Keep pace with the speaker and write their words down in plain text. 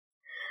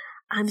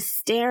I'm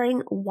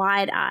staring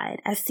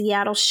wide-eyed as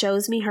Seattle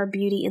shows me her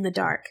beauty in the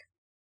dark.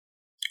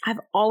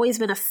 I've always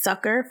been a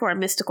sucker for a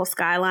mystical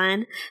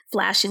skyline,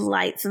 flashing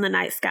lights in the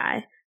night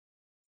sky.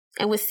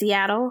 And with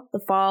Seattle,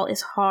 the fall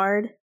is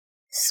hard,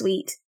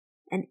 sweet,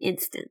 and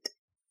instant.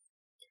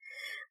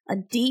 A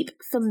deep,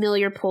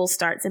 familiar pull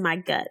starts in my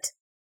gut.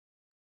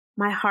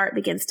 My heart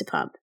begins to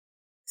pump,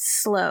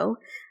 slow,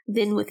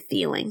 then with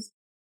feeling.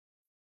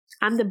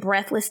 I'm the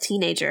breathless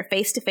teenager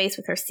face to face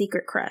with her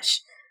secret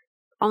crush.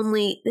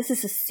 Only this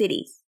is a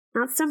city,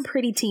 not some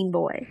pretty teen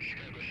boy.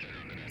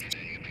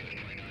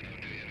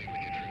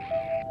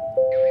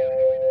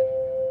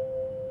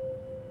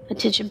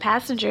 Attention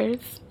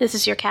passengers, this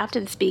is your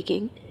captain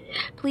speaking.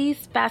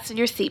 Please fasten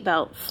your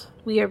seatbelts.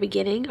 We are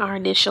beginning our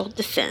initial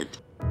descent.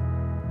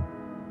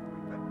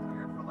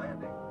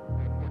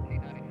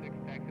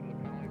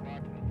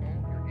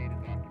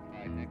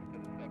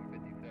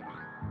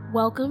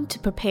 Welcome to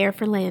Prepare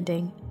for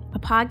Landing, a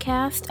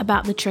podcast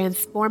about the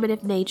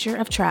transformative nature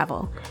of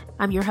travel.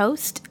 I'm your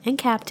host and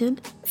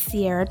captain,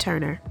 Sierra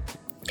Turner.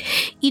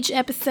 Each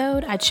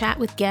episode, I chat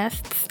with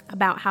guests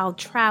about how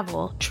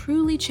travel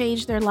truly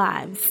changed their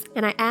lives,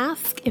 and I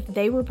ask if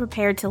they were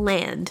prepared to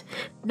land,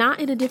 not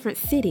in a different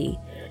city,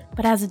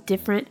 but as a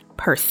different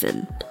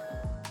person.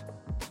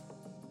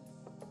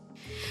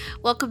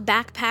 Welcome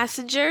back,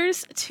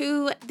 passengers,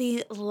 to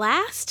the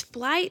last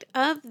flight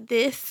of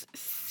this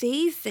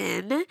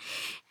season,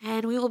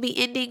 and we will be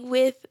ending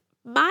with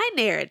my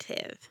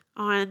narrative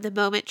on the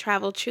moment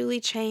travel truly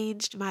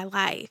changed my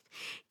life.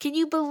 Can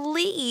you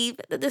believe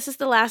that this is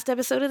the last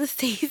episode of the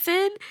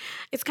season?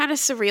 It's kind of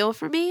surreal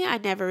for me. I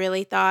never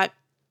really thought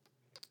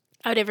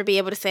I would ever be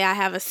able to say I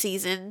have a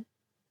season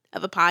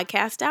of a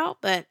podcast out,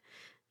 but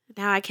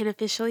now I can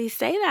officially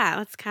say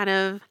that.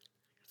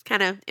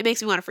 It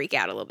makes me want to freak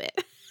out a little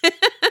bit.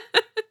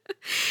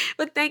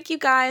 But thank you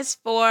guys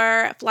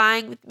for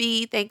flying with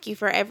me. Thank you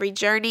for every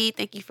journey.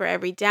 Thank you for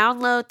every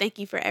download. Thank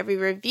you for every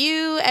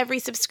review, every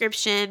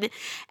subscription,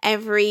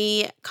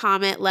 every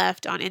comment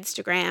left on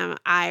Instagram.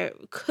 I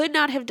could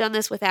not have done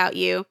this without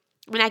you.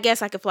 I mean, I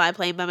guess I could fly a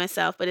plane by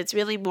myself, but it's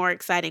really more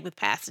exciting with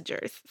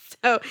passengers.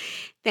 So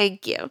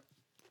thank you.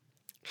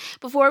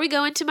 Before we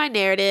go into my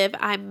narrative,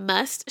 I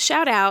must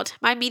shout out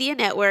my media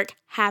network,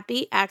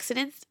 Happy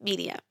Accidents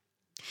Media.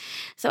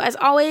 So as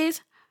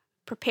always,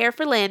 Prepare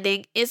for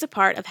Landing is a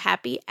part of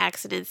Happy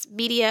Accidents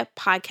Media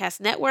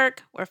Podcast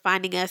Network, where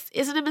finding us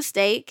isn't a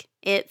mistake,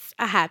 it's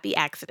a happy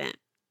accident.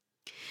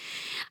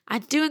 I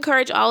do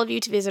encourage all of you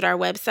to visit our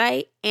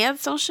website and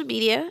social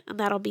media, and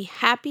that'll be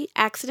Happy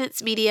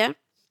Accidents Media,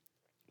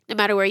 no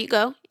matter where you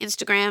go,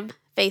 Instagram,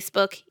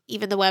 Facebook,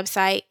 even the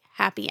website,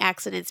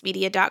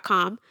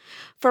 happyaccidentsmedia.com,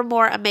 for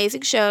more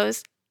amazing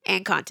shows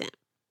and content.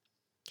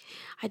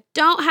 I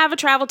don't have a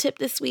travel tip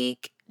this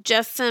week.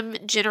 Just some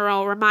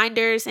general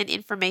reminders and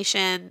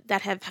information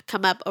that have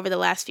come up over the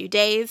last few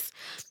days.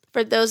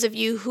 For those of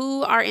you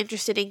who are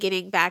interested in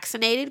getting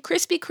vaccinated,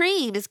 Krispy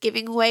Kreme is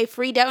giving away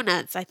free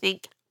donuts. I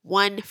think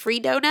one free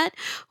donut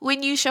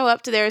when you show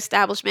up to their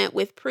establishment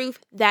with proof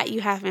that you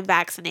have been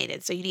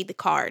vaccinated. So you need the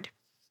card.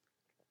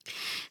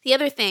 The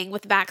other thing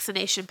with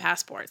vaccination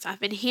passports, I've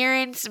been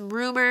hearing some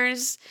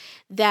rumors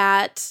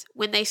that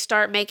when they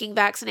start making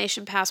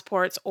vaccination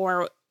passports,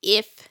 or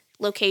if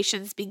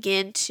locations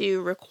begin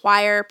to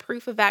require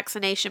proof of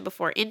vaccination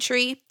before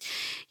entry,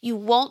 you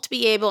won't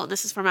be able, and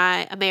this is for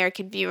my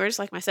American viewers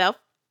like myself,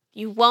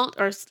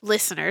 or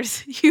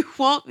listeners, you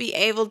won't be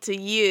able to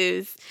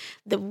use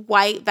the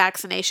white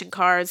vaccination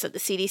cards that the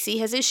CDC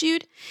has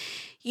issued.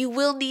 You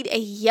will need a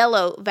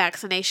yellow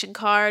vaccination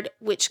card,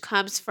 which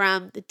comes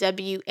from the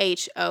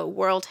WHO,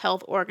 World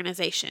Health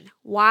Organization.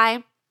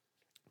 Why?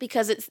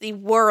 Because it's the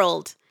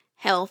World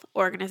Health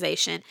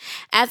Organization,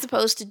 as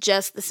opposed to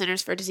just the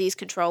Centers for Disease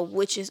Control,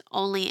 which is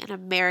only an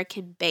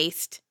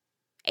American-based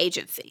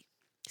agency.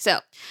 So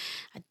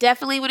I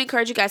definitely would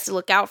encourage you guys to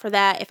look out for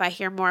that. If I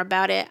hear more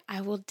about it,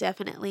 I will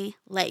definitely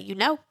let you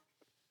know.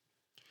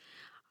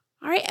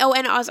 All right. Oh,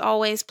 and as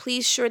always,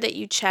 please ensure that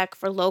you check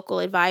for local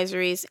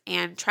advisories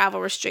and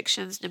travel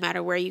restrictions no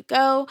matter where you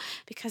go,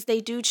 because they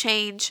do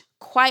change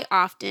quite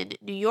often.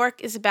 New York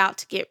is about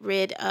to get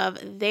rid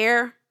of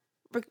their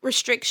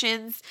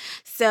restrictions.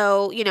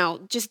 So,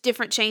 just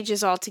different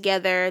changes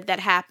altogether that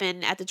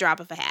happen at the drop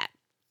of a hat.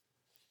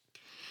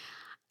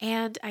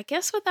 And I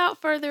guess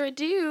without further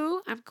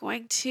ado, I'm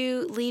going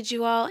to lead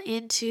you all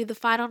into the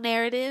final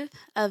narrative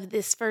of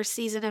this first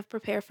season of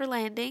Prepare for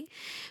Landing,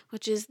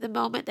 which is the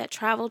moment that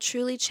travel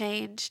truly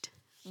changed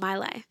my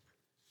life.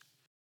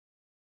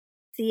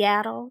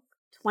 Seattle,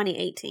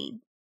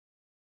 2018.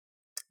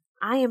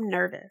 I am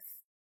nervous.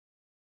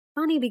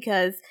 Funny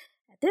because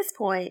at this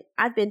point,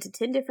 I've been to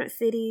 10 different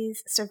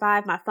cities,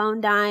 survived my phone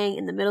dying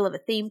in the middle of a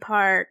theme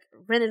park,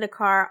 rented a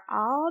car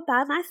all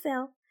by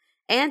myself,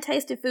 and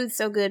tasted food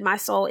so good my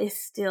soul is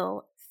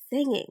still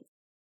singing.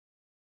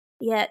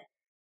 Yet,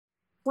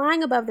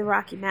 flying above the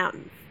Rocky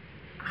Mountains,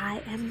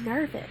 I am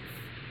nervous.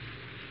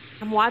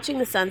 I'm watching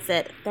the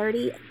sunset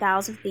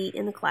 30,000 feet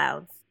in the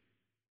clouds,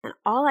 and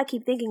all I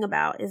keep thinking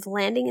about is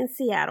landing in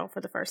Seattle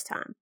for the first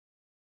time.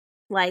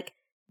 Like,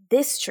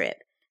 This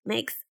trip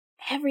makes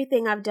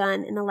everything I've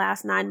done in the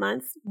last 9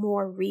 months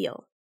more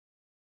real.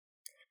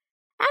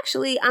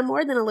 Actually, I'm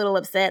more than a little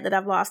upset that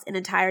I've lost an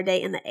entire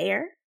day in the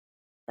air,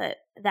 but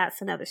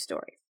that's another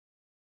story.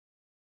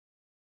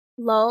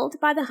 Lulled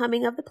by the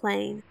humming of the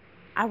plane,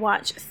 I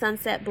watch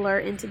sunset blur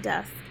into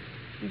dusk,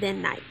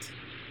 then night.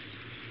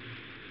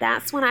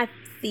 That's when I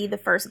see the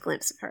first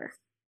glimpse of her.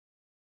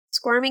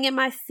 Squirming in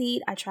my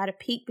seat, I try to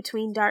peek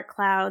between dark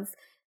clouds,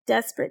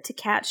 desperate to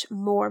catch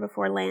more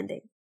before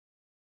landing.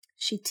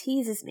 She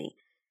teases me,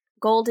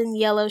 golden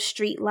yellow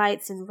street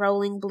lights and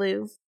rolling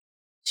blue.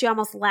 She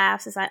almost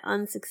laughs as I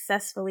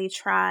unsuccessfully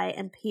try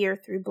and peer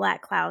through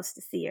black clouds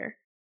to see her.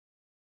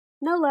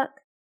 No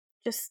luck,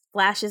 just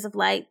flashes of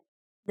light,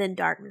 then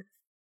darkness.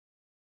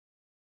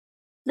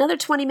 Another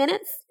 20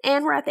 minutes,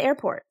 and we're at the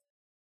airport.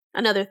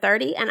 Another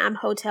 30, and I'm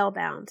hotel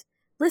bound,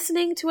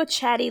 listening to a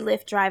chatty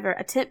Lyft driver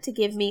attempt to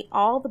give me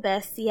all the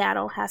best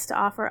Seattle has to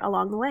offer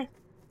along the way.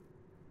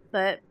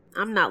 But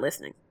I'm not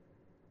listening.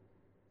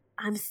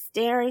 I'm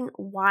staring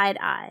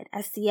wide-eyed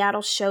as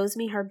Seattle shows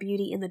me her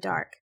beauty in the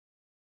dark.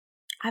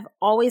 I've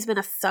always been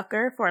a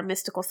sucker for a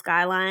mystical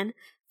skyline,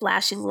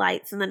 flashing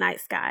lights in the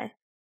night sky.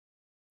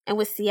 And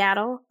with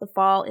Seattle, the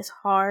fall is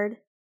hard,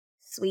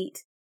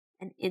 sweet,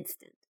 and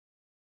instant.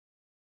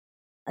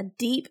 A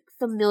deep,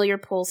 familiar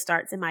pull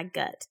starts in my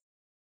gut.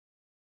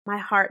 My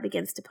heart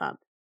begins to pump.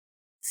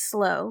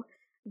 Slow,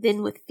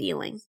 then with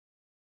feeling.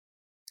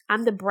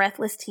 I'm the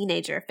breathless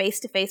teenager face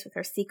to face with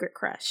her secret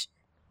crush.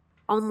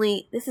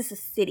 Only this is a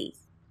city,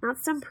 not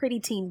some pretty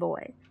teen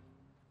boy.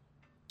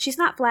 She's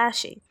not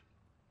flashy.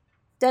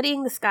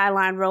 Studying the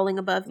skyline rolling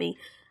above me,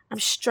 I'm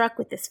struck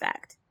with this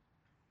fact.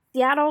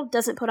 Seattle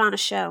doesn't put on a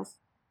show.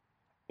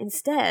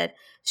 Instead,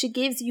 she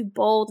gives you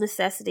bold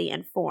necessity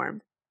and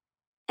form.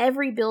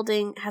 Every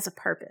building has a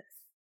purpose,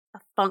 a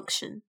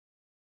function.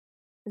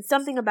 And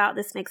something about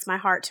this makes my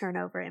heart turn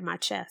over in my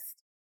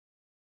chest.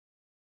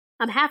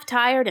 I'm half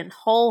tired and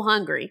whole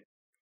hungry.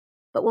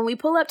 But when we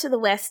pull up to the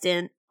West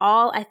End,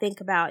 all I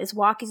think about is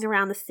walking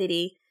around the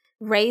city,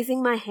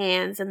 raising my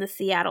hands in the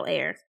Seattle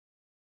air.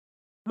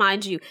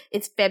 Mind you,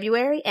 it's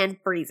February and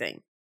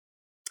freezing.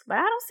 But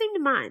I don't seem to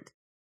mind.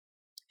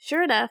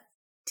 Sure enough,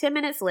 10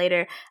 minutes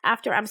later,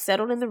 after I'm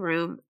settled in the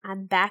room,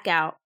 I'm back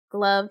out,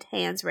 gloved,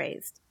 hands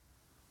raised.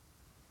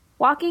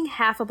 Walking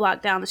half a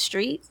block down the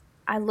street,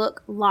 I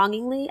look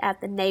longingly at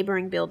the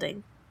neighboring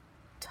building.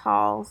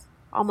 Tall,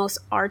 almost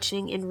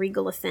arching in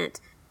regal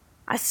ascent,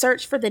 I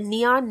search for the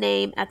neon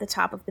name at the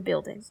top of the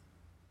building.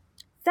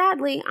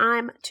 Sadly,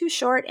 I'm too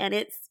short and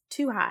it's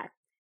too high.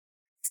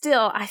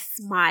 Still, I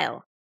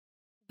smile,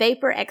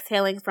 vapor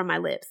exhaling from my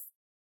lips.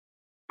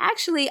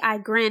 Actually, I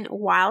grin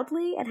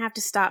wildly and have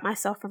to stop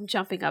myself from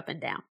jumping up and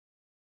down.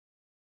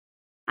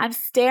 I'm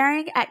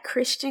staring at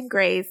Christian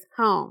Grey's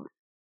home,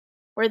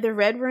 where the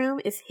red room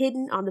is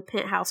hidden on the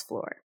penthouse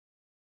floor.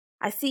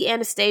 I see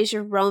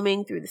Anastasia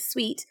roaming through the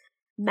suite,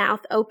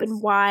 mouth open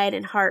wide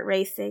and heart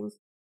racing.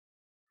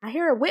 I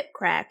hear a whip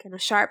crack and a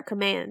sharp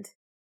command.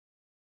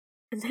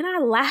 And then I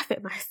laugh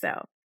at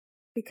myself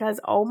because,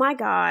 oh my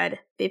God,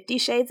 50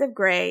 Shades of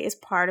Grey is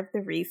part of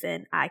the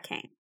reason I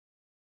came.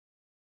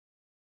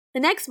 The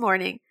next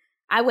morning,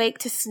 I wake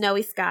to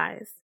snowy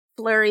skies,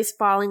 flurries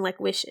falling like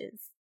wishes.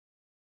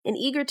 And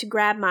eager to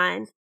grab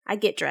mine, I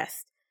get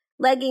dressed.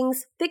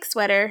 Leggings, thick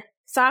sweater,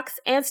 socks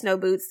and snow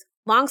boots,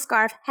 long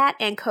scarf, hat,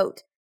 and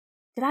coat.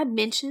 Did I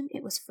mention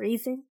it was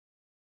freezing?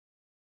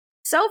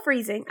 So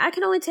freezing, I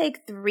can only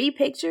take 3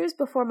 pictures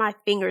before my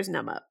fingers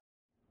numb up.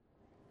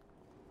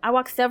 I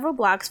walk several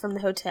blocks from the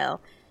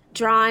hotel,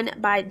 drawn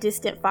by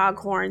distant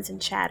foghorns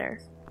and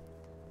chatter.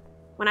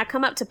 When I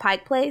come up to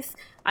Pike Place,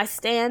 I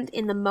stand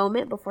in the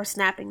moment before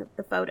snapping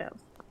the photo.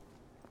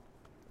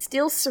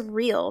 Still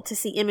surreal to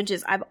see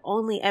images I've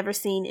only ever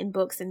seen in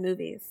books and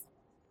movies.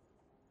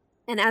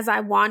 And as I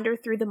wander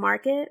through the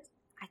market,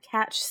 I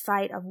catch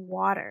sight of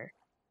water.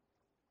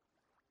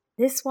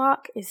 This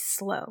walk is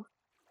slow,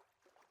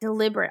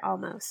 deliberate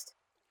almost,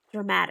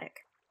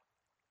 dramatic.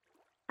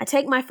 I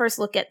take my first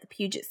look at the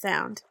Puget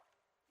Sound.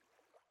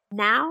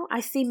 Now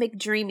I see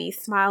McDreamy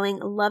smiling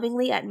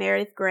lovingly at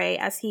Meredith Grey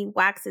as he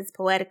waxes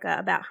poetica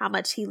about how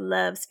much he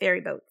loves ferry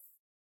boats.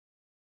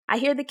 I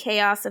hear the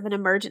chaos of an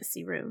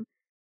emergency room,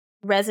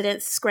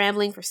 residents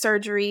scrambling for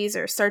surgeries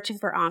or searching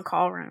for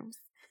on-call rooms.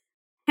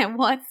 And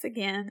once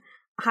again,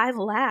 I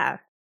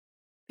laugh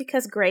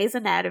because Grey's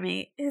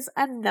Anatomy is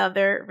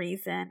another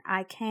reason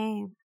I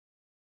came.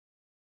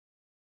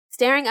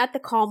 Staring at the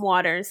calm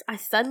waters, I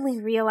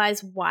suddenly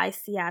realize why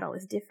Seattle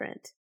is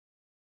different.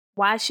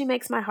 Why she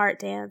makes my heart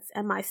dance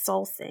and my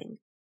soul sing.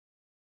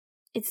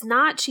 It's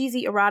not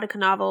cheesy erotica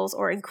novels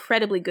or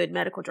incredibly good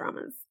medical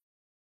dramas.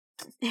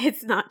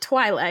 It's not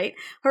Twilight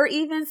or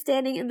even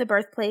standing in the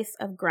birthplace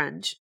of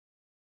grunge.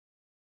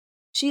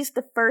 She's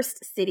the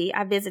first city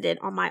I visited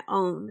on my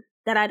own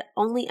that I'd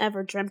only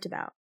ever dreamt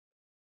about.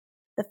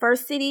 The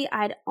first city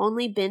I'd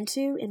only been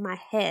to in my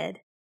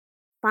head,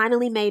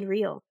 finally made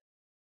real.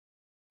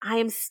 I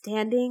am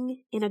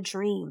standing in a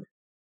dream,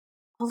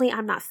 only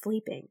I'm not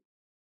sleeping.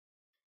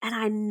 and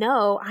I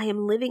know I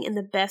am living in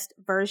the best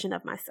version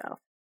of myself.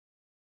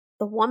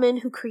 The woman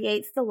who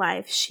creates the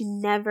life she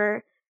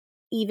never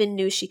even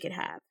knew she could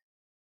have.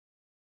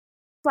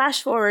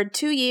 Flash forward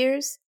 2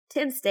 years,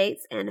 10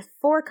 states, and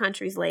 4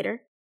 countries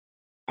later,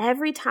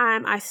 every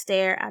time I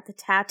stare at the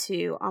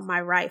tattoo on my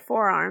right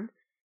forearm,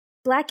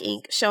 black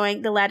ink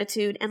showing the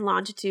latitude and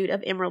longitude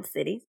of Emerald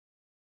City,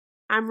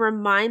 I'm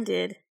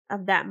reminded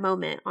of that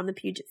moment on the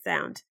Puget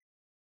Sound.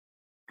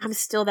 I'm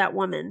still that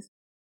woman,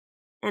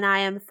 and I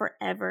am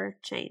forever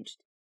changed.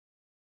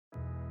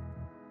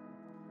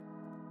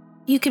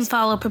 You can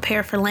follow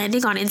Prepare for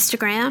Landing on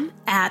Instagram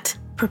at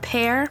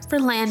Prepare for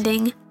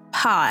Landing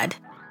Pod.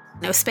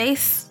 No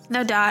space,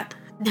 no dot,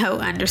 no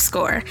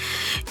underscore.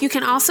 You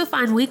can also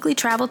find weekly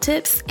travel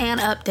tips and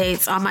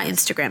updates on my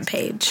Instagram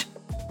page.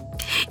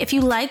 If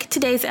you like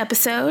today's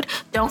episode,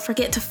 don't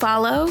forget to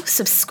follow,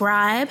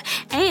 subscribe,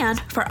 and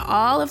for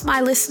all of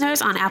my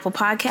listeners on Apple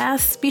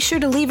Podcasts, be sure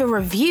to leave a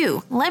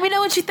review. Let me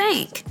know what you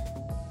think.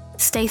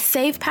 Stay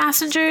safe,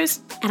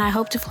 passengers, and I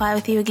hope to fly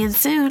with you again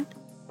soon.